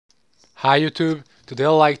Hi YouTube, today I'd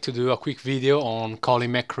like to do a quick video on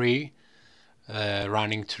Colin McRae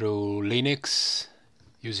running through Linux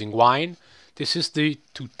using Wine. This is the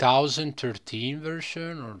 2013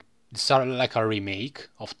 version, or it's like a remake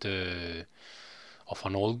of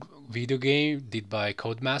an old video game did by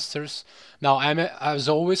Codemasters. Now, as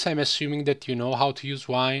always, I'm assuming that you know how to use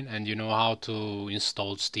Wine and you know how to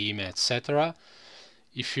install Steam, etc.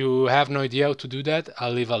 If you have no idea how to do that,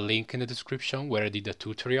 I'll leave a link in the description where I did a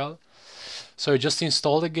tutorial. So I just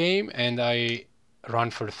installed the game and I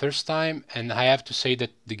run for the first time, and I have to say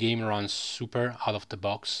that the game runs super out of the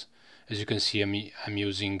box. As you can see, I'm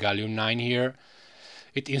using Gallium 9 here.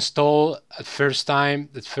 It installed at first time,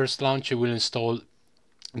 at first launch, you will install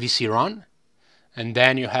VC Run, and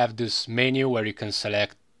then you have this menu where you can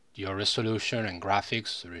select your resolution and graphics,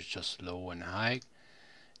 so it's just low and high.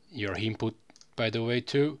 Your input, by the way,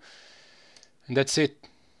 too. And that's it.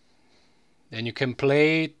 Then you can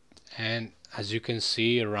play it, and as you can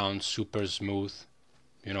see, it runs super smooth.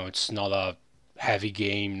 You know, it's not a heavy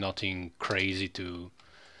game, nothing crazy to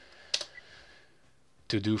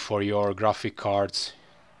do for your graphic cards.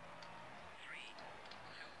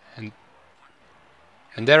 And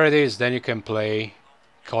there it is. Then you can play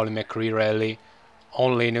Colin McRae Rally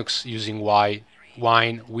on Linux using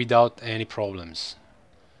Wine without any problems.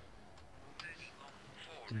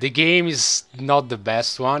 The game is not the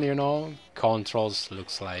best one, you know. Controls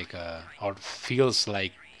looks like or feels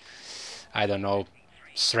like, I don't know,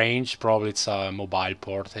 strange. Probably it's a mobile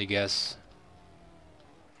port, I guess.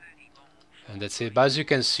 And that's it. But as you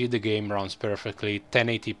can see, the game runs perfectly.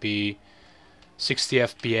 1080p, 60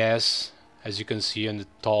 FPS. As you can see on the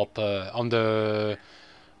top, on the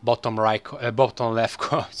bottom right, bottom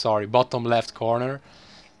left, sorry, bottom left corner.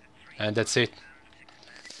 And that's it.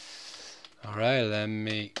 Alright, let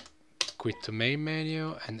me quit the main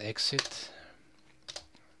menu and exit.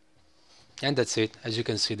 And that's it. As you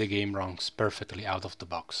can see, the game runs perfectly out of the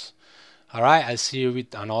box. Alright, I'll see you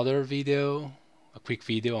with another video, a quick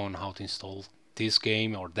video on how to install this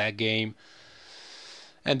game or that game.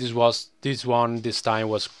 And this time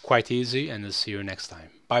was quite easy, and I'll see you next time.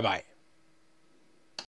 Bye bye.